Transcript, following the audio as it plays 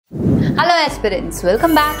Hello aspirants,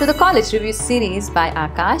 welcome back to the College Review series by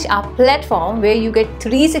Akash, our platform where you get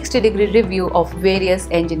 360-degree review of various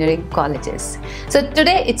engineering colleges. So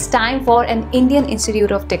today it's time for an Indian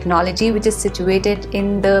Institute of Technology which is situated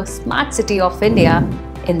in the smart city of India,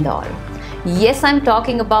 Indore. Yes, I'm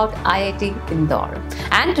talking about IIT Indore.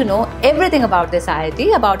 And to know everything about this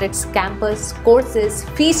IIT, about its campus, courses,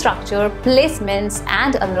 fee structure, placements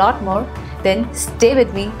and a lot more, then stay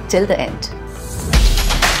with me till the end.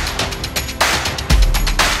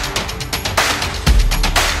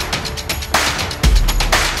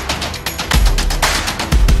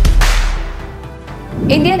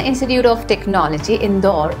 Indian Institute of Technology,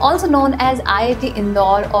 Indore, also known as IIT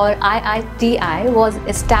Indore or IITI, was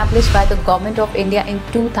established by the Government of India in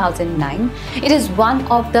 2009. It is one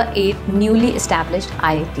of the 8 newly established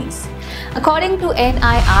IITs. According to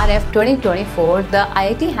NIRF 2024, the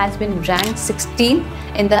IIT has been ranked 16th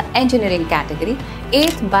in the engineering category,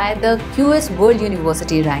 8th by the QS World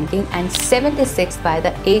University ranking and 76th by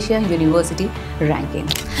the Asia University ranking.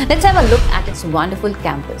 Let's have a look at its wonderful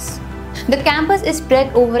campus. The campus is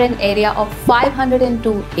spread over an area of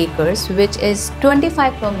 502 acres, which is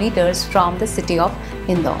 25 kilometers from the city of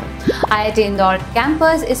Indore. IIT Indore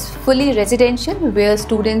campus is fully residential, where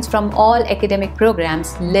students from all academic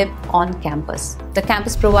programs live on campus. The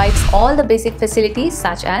campus provides all the basic facilities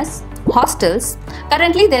such as hostels.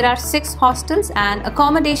 Currently there are 6 hostels and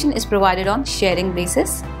accommodation is provided on sharing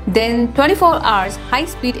basis. Then 24 hours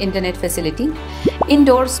high-speed internet facility,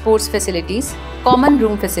 indoor sports facilities, common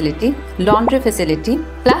room facility, laundry facility,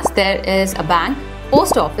 plus there is a bank,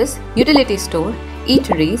 post office, utility store,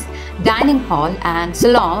 eateries, dining hall and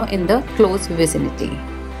salon in the close vicinity.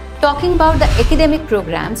 Talking about the academic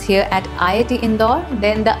programs here at IIT Indore,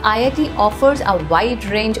 then the IIT offers a wide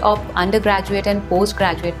range of undergraduate and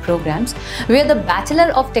postgraduate programs, where the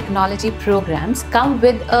Bachelor of Technology programs come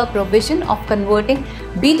with a provision of converting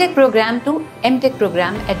BTech program to MTech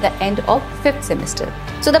program at the end of 5th semester.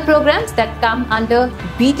 So the programs that come under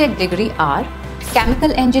BTech degree are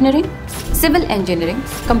Chemical Engineering, Civil Engineering,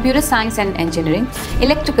 Computer Science and Engineering,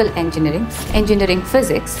 Electrical Engineering, Engineering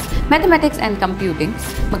Physics, Mathematics and Computing,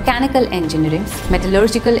 Mechanical Engineering,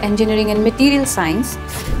 Metallurgical Engineering and Material Science,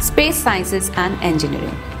 Space Sciences and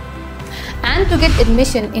Engineering. And to get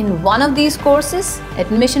admission in one of these courses,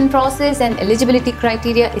 admission process and eligibility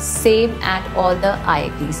criteria is same at all the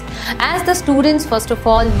IITs. As the students first of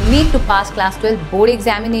all need to pass class 12 board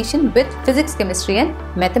examination with physics, chemistry and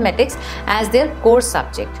mathematics as their core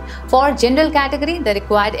subject. For general category, the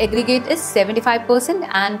required aggregate is 75%,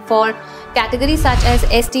 and for categories such as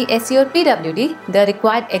ST, SC or PWD, the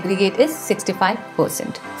required aggregate is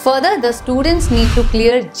 65%. Further, the students need to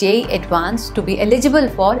clear JEE Advanced to be eligible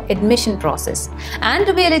for admission process. And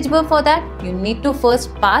to be eligible for that, you need to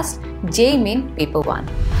first pass JEE Main Paper 1.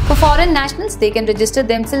 For foreign nationals, they can register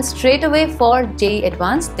themselves straight away for JEE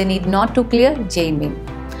Advanced. They need not to clear JEE Main.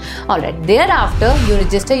 Alright, thereafter, you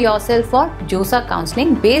register yourself for JOSA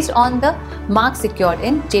counseling based on the marks secured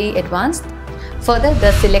in JEE Advanced. Further,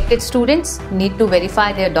 the selected students need to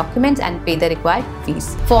verify their documents and pay the required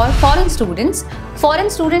fees. For foreign students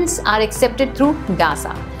are accepted through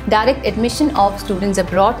DASA, Direct Admission of Students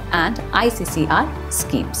Abroad, and ICCR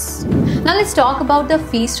schemes. Now let's talk about the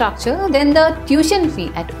fee structure. Then the tuition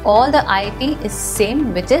fee at all the IIT is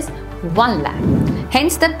same, which is 1 lakh.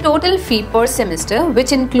 Hence the total fee per semester,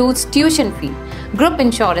 which includes tuition fee, group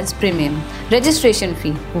insurance premium, registration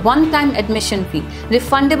fee, one-time admission fee,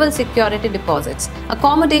 refundable security deposits,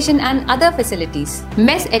 accommodation and other facilities,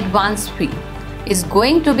 mess advance fee is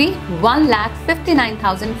going to be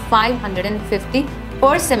 1,59,550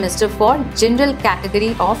 per semester for general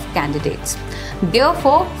category of candidates.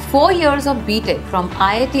 Therefore, 4 years of BTech from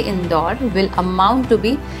IIT Indore will amount to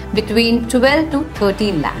be between 12 to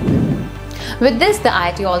 13 lakh. With this, the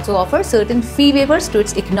IIT also offers certain fee waivers to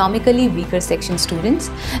its economically weaker section students,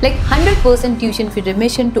 like 100% tuition fee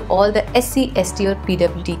remission to all the SC, ST or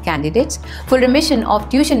PWD candidates, full remission of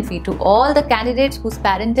tuition fee to all the candidates whose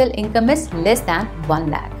parental income is less than 1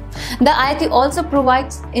 lakh. The IIT also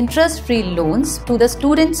provides interest-free loans to the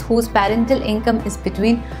students whose parental income is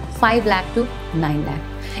between 5 lakh to 9 lakh.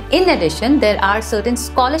 In addition, there are certain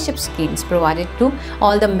scholarship schemes provided to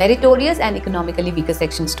all the meritorious and economically weaker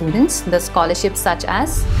section students. The scholarships such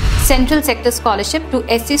as Central Sector Scholarship to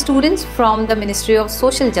SC students from the Ministry of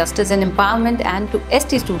Social Justice and Empowerment and to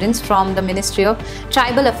ST students from the Ministry of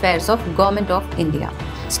Tribal Affairs of Government of India.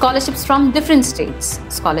 Scholarships from different states,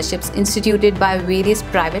 scholarships instituted by various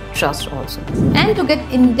private trusts also. And to get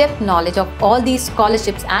in-depth knowledge of all these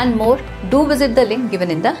scholarships and more, do visit the link given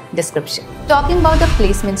in the description. Talking about the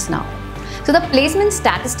placements now. So the placement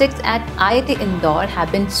statistics at IIT Indore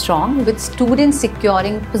have been strong, with students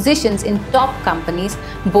securing positions in top companies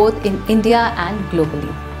both in India and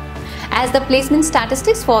globally. As the placement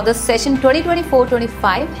statistics for the session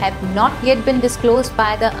 2024-25 have not yet been disclosed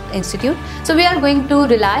by the institute, so we are going to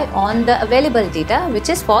rely on the available data, which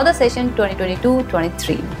is for the session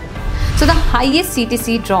 2022-23. So the highest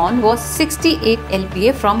CTC drawn was 68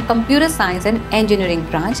 LPA from Computer Science and Engineering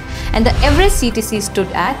branch, and the average CTC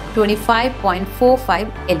stood at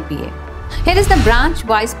 25.45 LPA. Here is the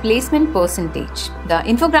branch-wise placement percentage. The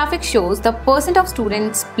infographic shows the percent of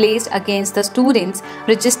students placed against the students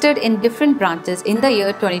registered in different branches in the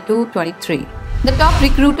year 22-23. The top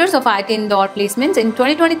recruiters of IIT Indore placements in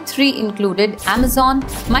 2023 included Amazon,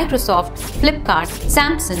 Microsoft, Flipkart,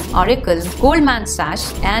 Samsung, Oracle, Goldman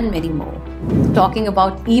Sachs, and many more. Talking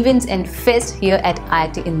about events and fest here at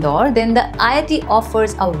IIT Indore, then the IIT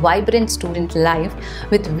offers a vibrant student life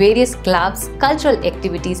with various clubs, cultural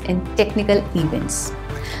activities, and technical events.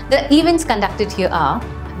 The events conducted here are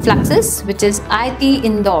Fluxus, which is IIT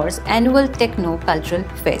Indore's annual Techno Cultural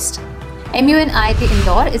Fest. MUN IIT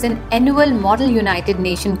Indore is an annual Model United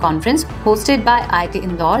Nation conference hosted by IIT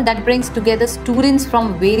Indore that brings together students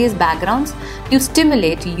from various backgrounds to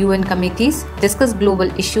stimulate UN committees, discuss global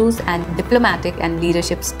issues, and diplomatic and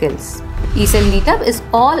leadership skills. ECEL Meetup is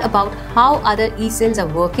all about how other ECELs are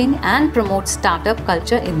working and promote startup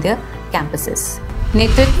culture in their campuses.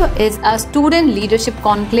 Netritva is a student leadership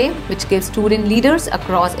conclave which gives student leaders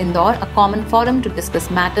across Indore a common forum to discuss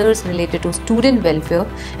matters related to student welfare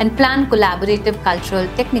and plan collaborative cultural,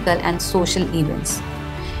 technical, and social events.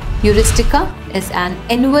 Heuristica is an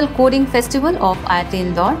annual coding festival of IIT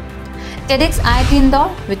Indore. TEDx IIT Indore,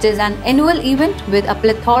 which is an annual event with a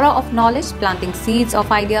plethora of knowledge, planting seeds of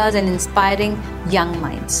ideas and inspiring young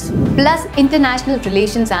minds. Plus international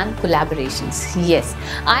relations and collaborations. Yes,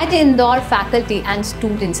 IIT Indore faculty and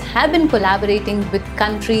students have been collaborating with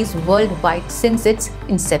countries worldwide since its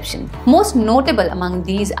inception. Most notable among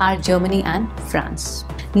these are Germany and France.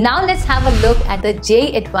 Now let's have a look at the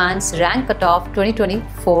JEE Advanced Rank Cutoff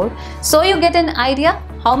 2024, so you get an idea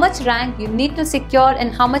how much rank you need to secure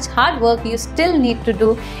and how much hard work you still need to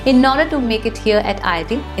do in order to make it here at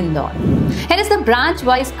IIT Indore. Here is the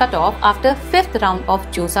branch-wise cutoff after 5th round of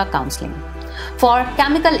JOSA counseling. For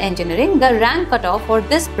Chemical Engineering, the rank cutoff for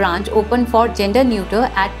this branch opened for gender neutral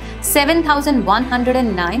at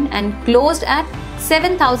 7,109 and closed at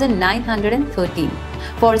 7,913.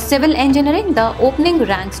 For Civil Engineering, the opening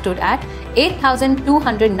rank stood at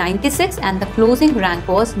 8,296 and the closing rank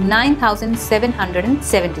was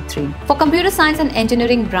 9,773. For Computer Science and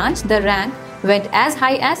Engineering branch, the rank went as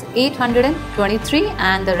high as 823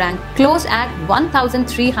 and the rank closed at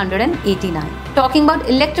 1,389. Talking about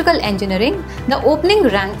Electrical Engineering, the opening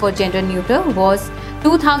rank for gender neutral was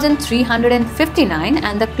 2,359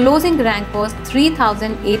 and the closing rank was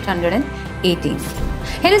 3,818.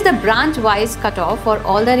 Here is the branch-wise cutoff for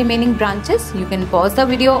all the remaining branches. You can pause the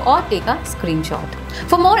video or take a screenshot.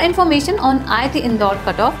 For more information on IIT Indore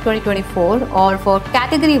Cutoff 2024 or for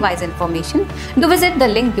category-wise information, do visit the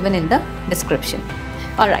link given in the description.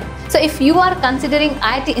 Alright, so if you are considering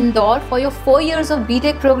IIT Indore for your 4 years of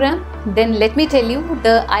BTech program, then let me tell you,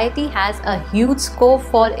 the IIT has a huge scope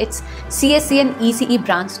for its CSE and ECE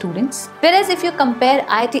branch students. Whereas if you compare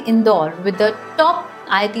IIT Indore with the top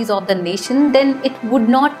IITs of the nation, then it would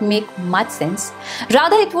not make much sense.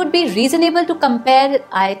 Rather, it would be reasonable to compare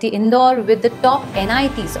IIT Indore with the top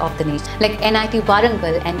NITs of the nation, like NIT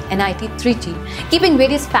Warangal and NIT Trichy, keeping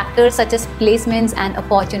various factors such as placements and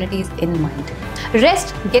opportunities in mind.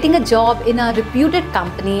 Rest, getting a job in a reputed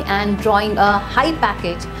company and drawing a high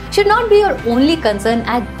package should not be your only concern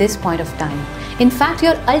at this point of time. In fact,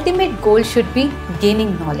 your ultimate goal should be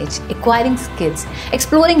gaining knowledge, acquiring skills,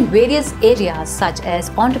 exploring various areas such as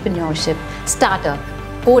entrepreneurship, startup,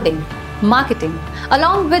 coding, marketing,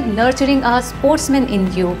 along with nurturing a sportsman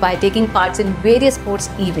in you by taking parts in various sports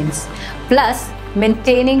events, plus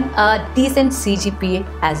maintaining a decent CGPA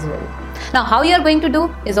as well. Now, how you are going to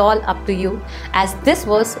do is all up to you, as this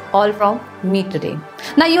was all from me today.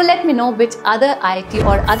 Now, you let me know which other IIT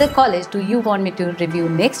or other college do you want me to review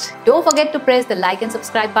next. Don't forget to press the like and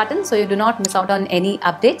subscribe button so you do not miss out on any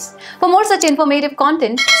updates. For more such informative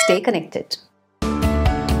content, stay connected.